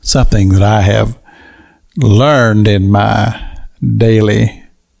something that I have learned in my daily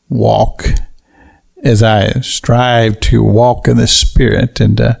walk as I strive to walk in the Spirit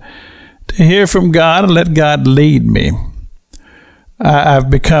and to hear from God and let God lead me. I've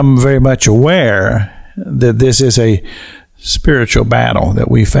become very much aware that this is a spiritual battle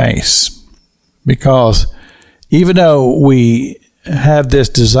that we face, because even though we have this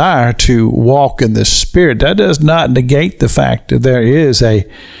desire to walk in the Spirit, that does not negate the fact that there is a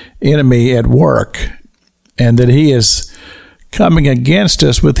enemy at work and that he is coming against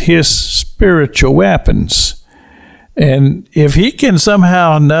us with his spiritual weapons. And if he can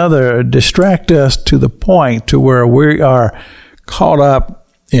somehow or another distract us to the point to where we are caught up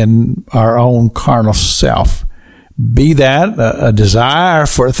in our own carnal self, be that a desire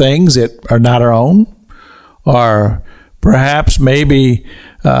for things that are not our own, or perhaps maybe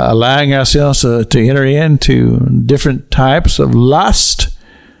allowing ourselves to enter into different types of lust,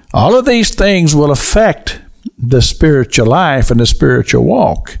 all of these things will affect the spiritual life and the spiritual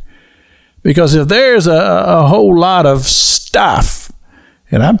walk. Because if there's a whole lot of stuff,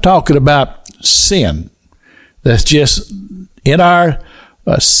 and I'm talking about sin, that's just in our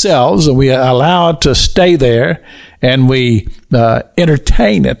selves, and we allow it to stay there, and we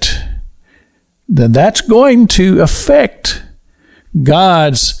entertain it, then that's going to affect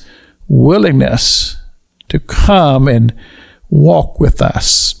God's willingness to come and walk with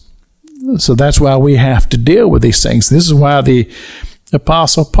us. So that's why we have to deal with these things. This is why the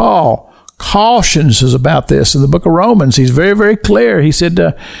Apostle Paul cautions us about this in the book of Romans. He's very, very clear. He said,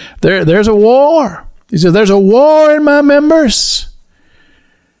 there's a war. He said, there's a war in my members.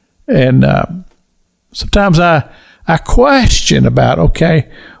 And sometimes I question about,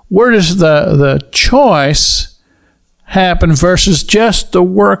 okay, where does the choice happen versus just the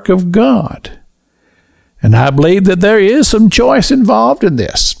work of God? And I believe that there is some choice involved in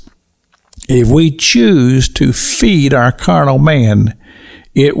this. If we choose to feed our carnal man,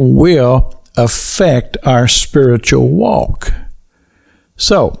 it will affect our spiritual walk.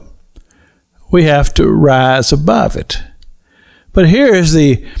 So, we have to rise above it. But here is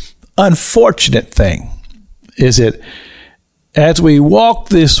the unfortunate thing, is that as we walk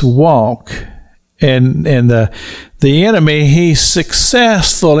this walk, and the enemy, he's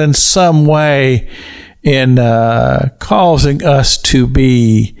successful in some way in causing us to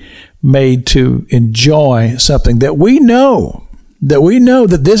be made to enjoy something that we know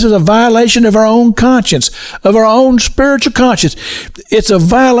that this is a violation of our own conscience, of our own spiritual conscience. It's a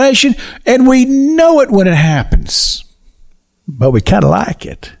violation, and we know it when it happens, but we kind of like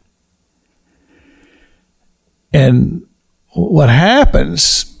it. And what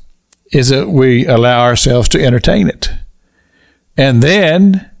happens is that we allow ourselves to entertain it. And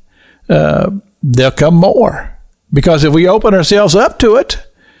then there'll come more. Because if we open ourselves up to it,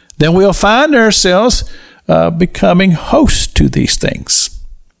 then we'll find ourselves becoming hosts to these things.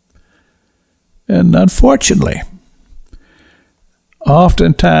 And unfortunately,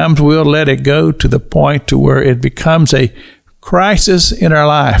 oftentimes we'll let it go to the point to where it becomes a crisis in our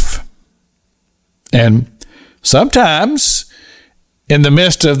life. And sometimes, in the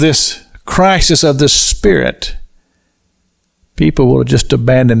midst of this crisis of the Spirit, people will just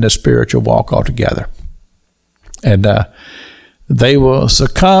abandon the spiritual walk altogether. And they will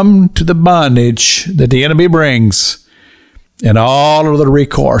succumb to the bondage that the enemy brings and all of the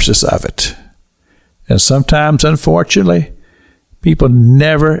recourses of it. And sometimes, unfortunately, people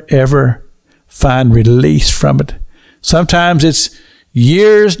never, ever find release from it. Sometimes it's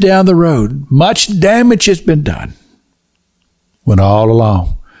years down the road. Much damage has been done, when all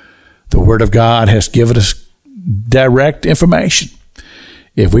along the Word of God has given us direct information.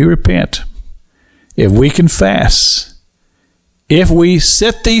 If we repent, if we confess, if we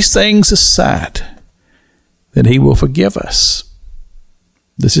set these things aside, then He will forgive us.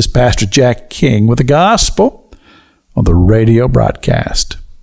 This is Pastor Jack King with the Gospel on the radio broadcast.